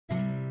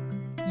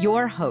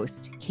Your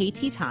host,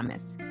 KT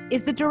Thomas,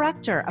 is the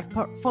Director of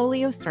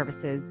Portfolio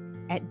Services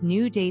at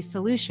New Day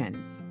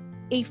Solutions,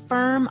 a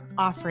firm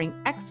offering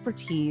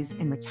expertise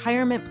in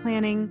retirement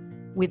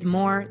planning with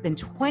more than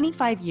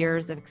 25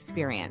 years of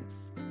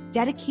experience,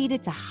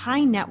 dedicated to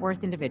high net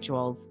worth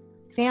individuals,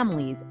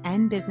 families,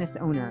 and business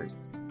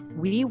owners.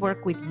 We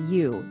work with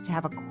you to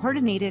have a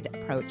coordinated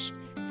approach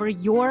for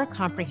your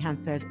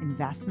comprehensive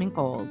investment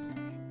goals,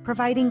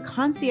 providing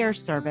concierge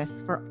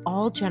service for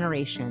all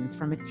generations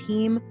from a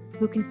team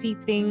who can see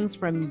things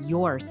from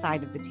your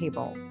side of the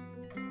table.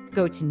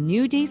 Go to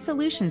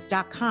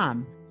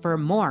newdaysolutions.com for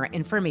more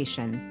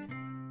information.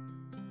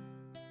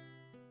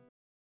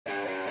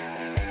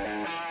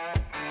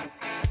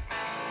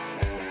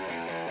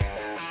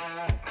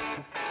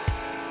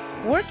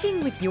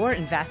 Working with your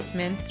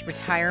investments,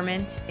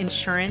 retirement,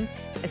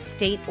 insurance,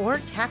 estate, or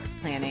tax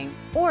planning,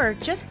 or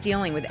just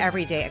dealing with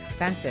everyday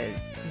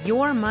expenses,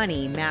 your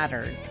money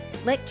matters.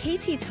 Let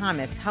KT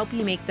Thomas help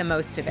you make the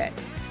most of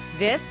it.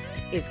 This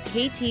is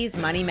KT's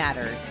Money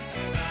Matters.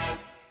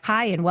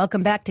 Hi, and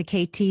welcome back to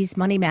KT's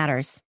Money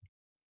Matters.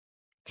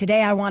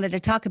 Today, I wanted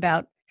to talk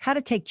about how to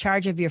take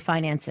charge of your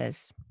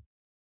finances.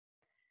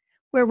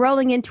 We're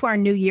rolling into our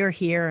new year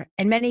here,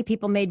 and many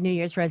people made New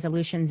Year's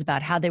resolutions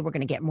about how they were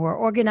going to get more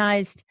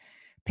organized,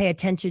 pay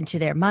attention to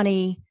their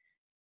money,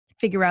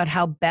 figure out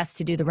how best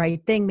to do the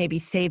right thing, maybe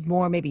save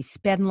more, maybe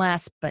spend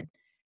less. But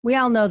we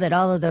all know that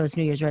all of those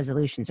New Year's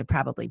resolutions are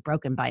probably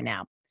broken by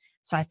now.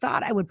 So I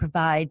thought I would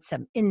provide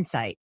some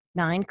insight,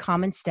 9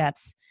 common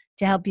steps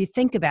to help you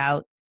think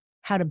about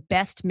how to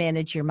best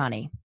manage your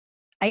money.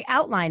 I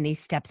outline these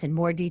steps in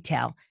more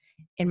detail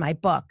in my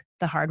book,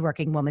 The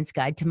Hardworking Woman's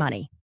Guide to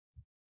Money.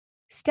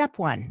 Step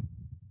 1,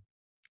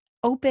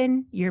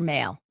 open your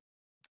mail.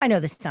 I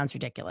know this sounds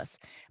ridiculous,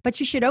 but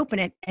you should open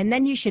it and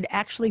then you should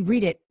actually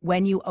read it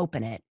when you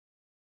open it.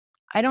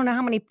 I don't know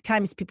how many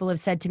times people have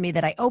said to me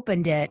that I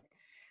opened it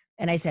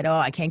and I said, oh,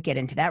 I can't get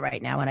into that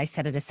right now, and I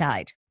set it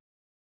aside.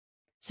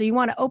 So you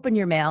want to open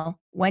your mail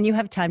when you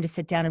have time to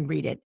sit down and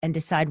read it and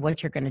decide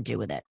what you're going to do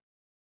with it.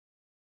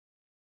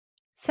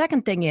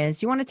 Second thing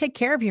is you want to take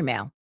care of your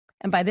mail.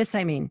 And by this,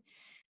 I mean,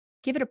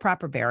 give it a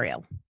proper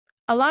burial.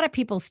 A lot of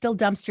people still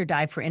dumpster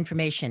dive for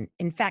information.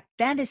 In fact,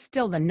 that is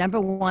still the number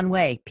one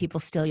way people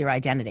steal your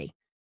identity.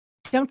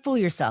 Don't fool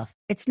yourself.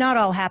 It's not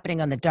all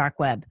happening on the dark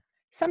web.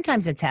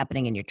 Sometimes it's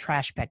happening in your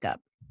trash pickup.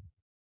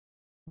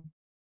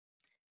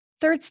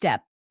 Third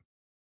step,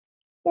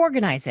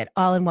 organize it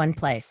all in one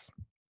place.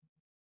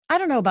 I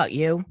don't know about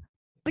you,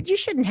 but you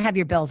shouldn't have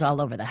your bills all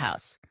over the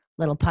house.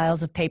 Little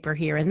piles of paper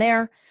here and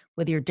there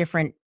with your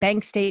different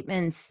bank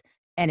statements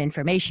and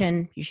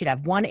information. You should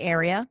have one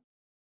area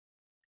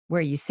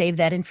where you save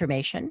that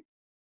information.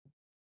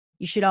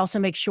 You should also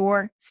make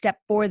sure, step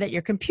 4, that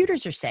your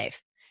computers are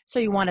safe. So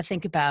you want to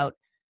think about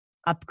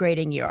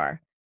upgrading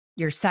your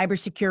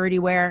cybersecurity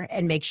wear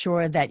and make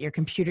sure that your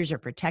computers are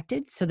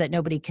protected so that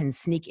nobody can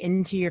sneak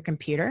into your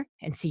computer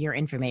and see your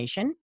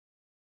information.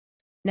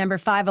 Number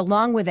 5,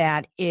 along with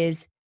that,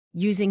 is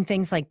using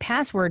things like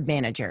password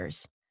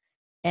managers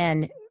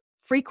and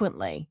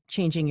frequently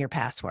changing your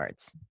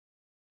passwords.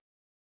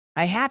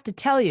 I have to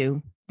tell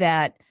you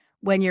that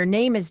when your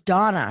name is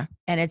Donna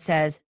and it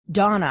says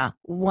Donna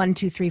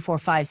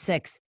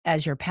 123456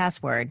 as your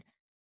password,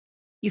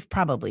 you've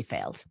probably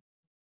failed.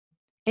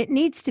 It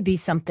needs to be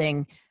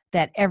something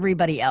that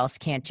everybody else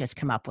can't just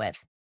come up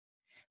with.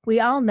 We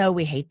all know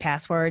we hate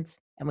passwords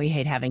and we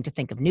hate having to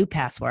think of new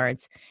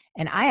passwords.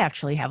 And I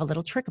actually have a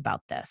little trick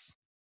about this.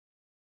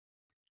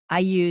 I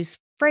use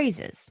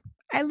phrases.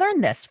 I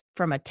learned this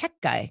from a tech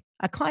guy,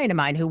 a client of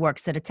mine who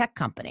works at a tech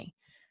company.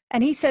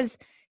 And he says,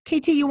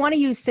 KT, you want to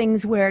use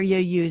things where you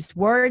use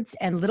words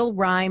and little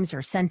rhymes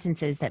or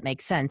sentences that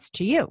make sense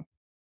to you.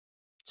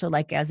 So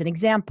like as an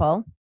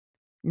example,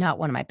 not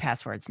one of my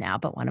passwords now,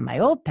 but one of my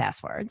old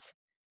passwords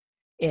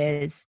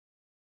is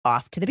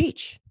off to the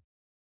beach.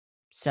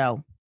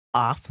 So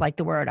off like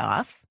the word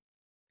off,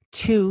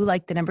 to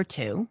like the number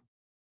 2,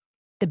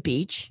 the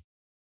beach,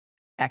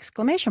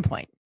 exclamation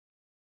point.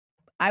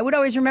 I would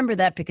always remember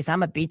that because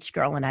I'm a beach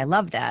girl and I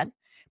love that.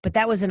 But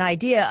that was an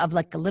idea of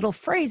like a little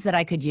phrase that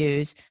I could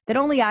use that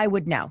only I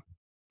would know,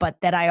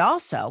 but that I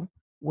also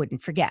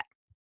wouldn't forget.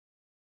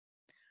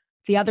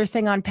 The other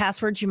thing on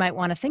passwords you might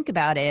want to think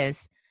about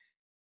is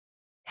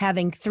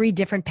having 3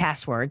 different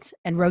passwords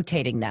and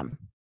rotating them.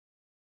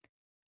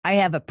 I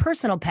have a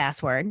personal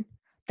password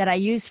that I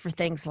use for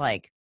things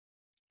like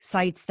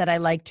sites that I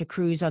like to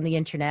cruise on the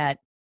internet.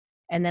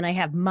 And then I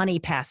have money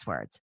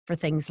passwords for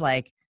things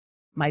like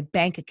my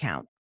bank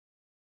account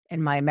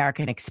and my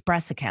American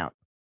Express account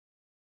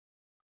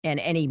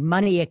and any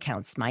money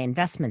accounts, my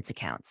investments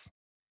accounts,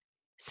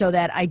 so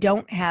that I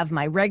don't have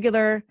my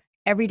regular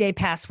everyday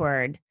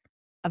password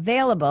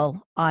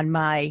available on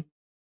my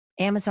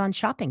Amazon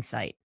shopping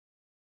site.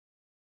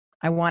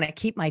 I want to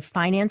keep my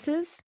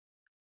finances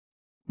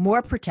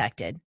more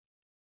protected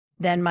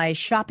than my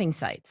shopping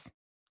sites.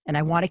 And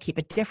I want to keep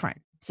it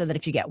different so that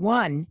if you get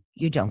one,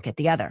 you don't get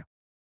the other.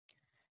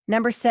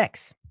 Number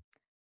 6,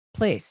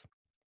 please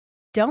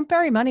don't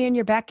bury money in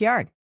your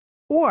backyard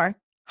or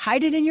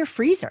Hide it in your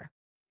freezer.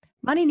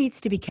 Money needs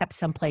to be kept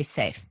someplace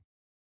safe.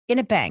 In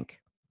a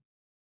bank,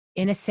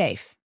 in a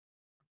safe,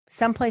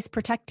 someplace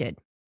protected.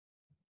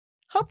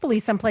 Hopefully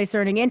someplace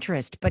earning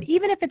interest, but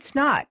even if it's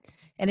not,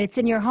 and it's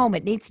in your home,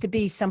 it needs to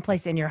be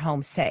someplace in your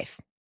home safe.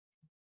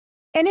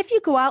 And if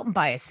you go out and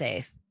buy a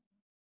safe,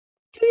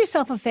 do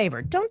yourself a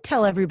favor. Don't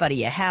tell everybody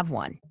you have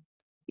one.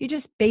 You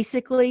just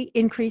basically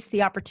increase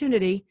the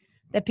opportunity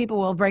that people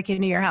will break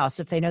into your house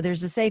if they know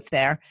there's a safe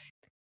there.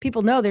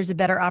 People know there's a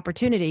better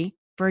opportunity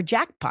for a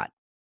jackpot.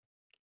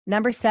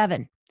 Number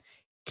 7,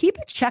 keep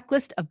a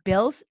checklist of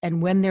bills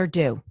and when they're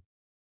due.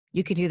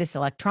 You can do this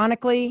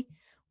electronically,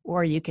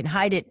 or you can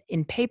hide it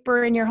in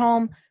paper in your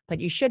home, but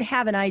you should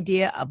have an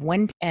idea of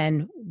when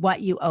and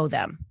what you owe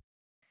them.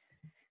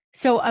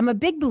 So I'm a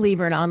big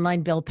believer in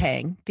online bill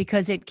paying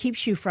because it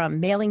keeps you from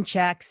mailing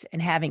checks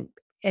and having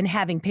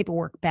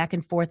paperwork back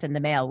and forth in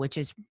the mail, which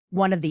is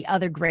one of the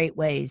other great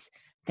ways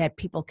that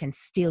people can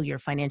steal your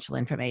financial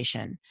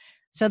information.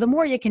 So the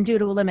more you can do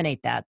to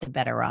eliminate that, the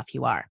better off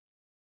you are.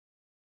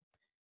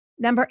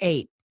 Number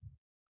 8,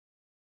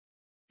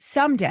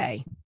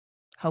 someday,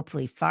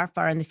 hopefully far,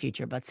 far in the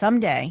future, but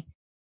someday,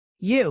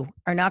 you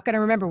are not going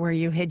to remember where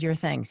you hid your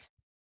things.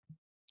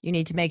 You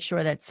need to make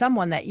sure that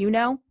someone that you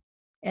know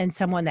and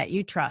someone that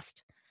you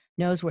trust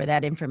knows where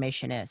that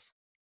information is.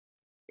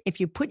 If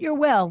you put your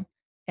will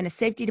in a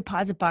safety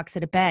deposit box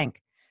at a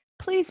bank,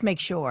 please make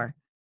sure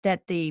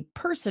that the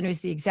person who's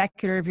the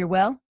executor of your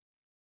will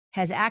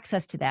has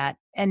access to that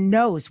and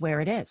knows where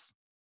it is.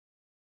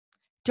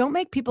 Don't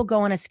make people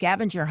go on a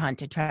scavenger hunt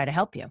to try to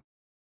help you.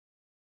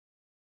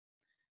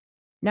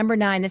 Number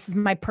 9, this is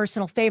my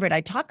personal favorite.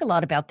 I talk a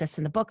lot about this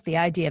in the book, the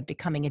idea of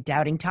becoming a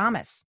doubting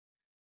Thomas.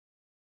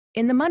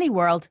 In the money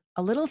world,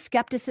 a little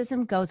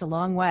skepticism goes a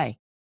long way.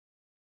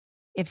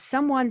 If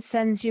someone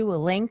sends you a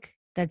link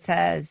that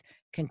says,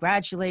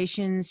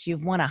 congratulations,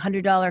 you've won a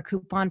 $100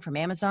 coupon from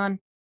Amazon,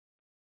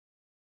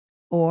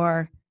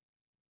 or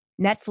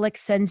Netflix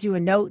sends you a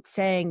note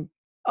saying,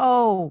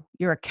 oh,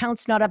 your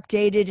account's not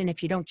updated, and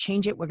if you don't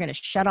change it, we're going to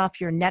shut off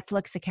your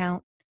Netflix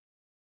account.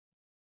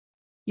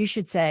 You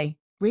should say,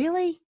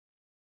 really?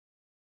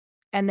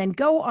 And then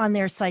go on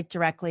their site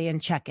directly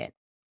and check it.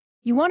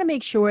 You want to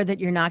make sure that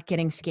you're not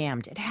getting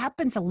scammed. It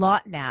happens a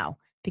lot now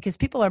because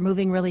people are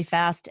moving really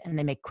fast and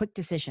they make quick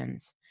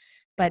decisions.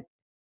 But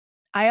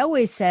I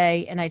always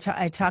say, and I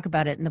talk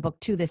about it in the book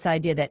too, this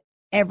idea that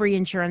every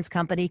insurance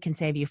company can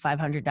save you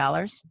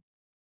 $500.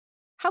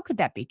 How could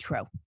that be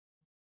true?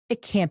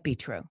 It can't be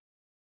true.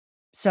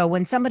 So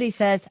when somebody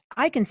says,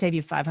 I can save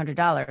you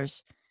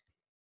 $500,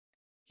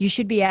 you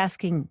should be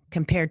asking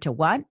compared to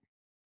what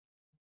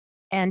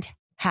and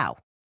how.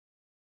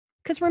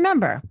 Because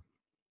remember,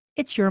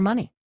 it's your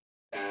money.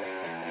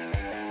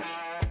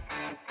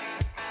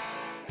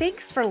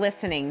 Thanks for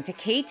listening to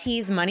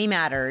KT's Money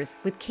Matters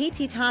with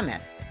KT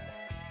Thomas.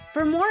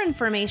 For more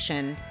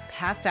information,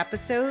 past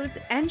episodes,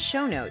 and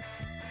show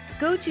notes,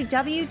 go to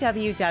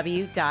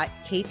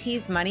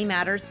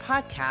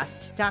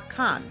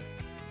www.ktsmoneymatterspodcast.com.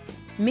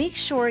 Make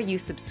sure you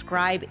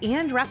subscribe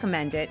and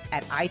recommend it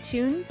at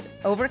iTunes,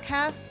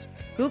 Overcast,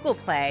 Google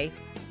Play,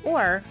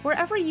 or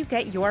wherever you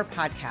get your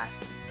podcasts.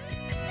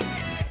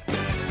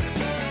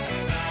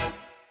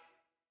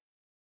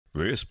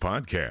 This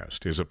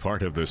podcast is a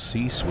part of the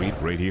C-Suite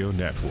Radio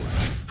Network.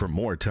 For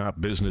more top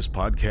business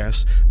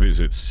podcasts,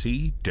 visit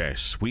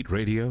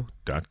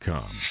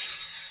c-suiteradio.com.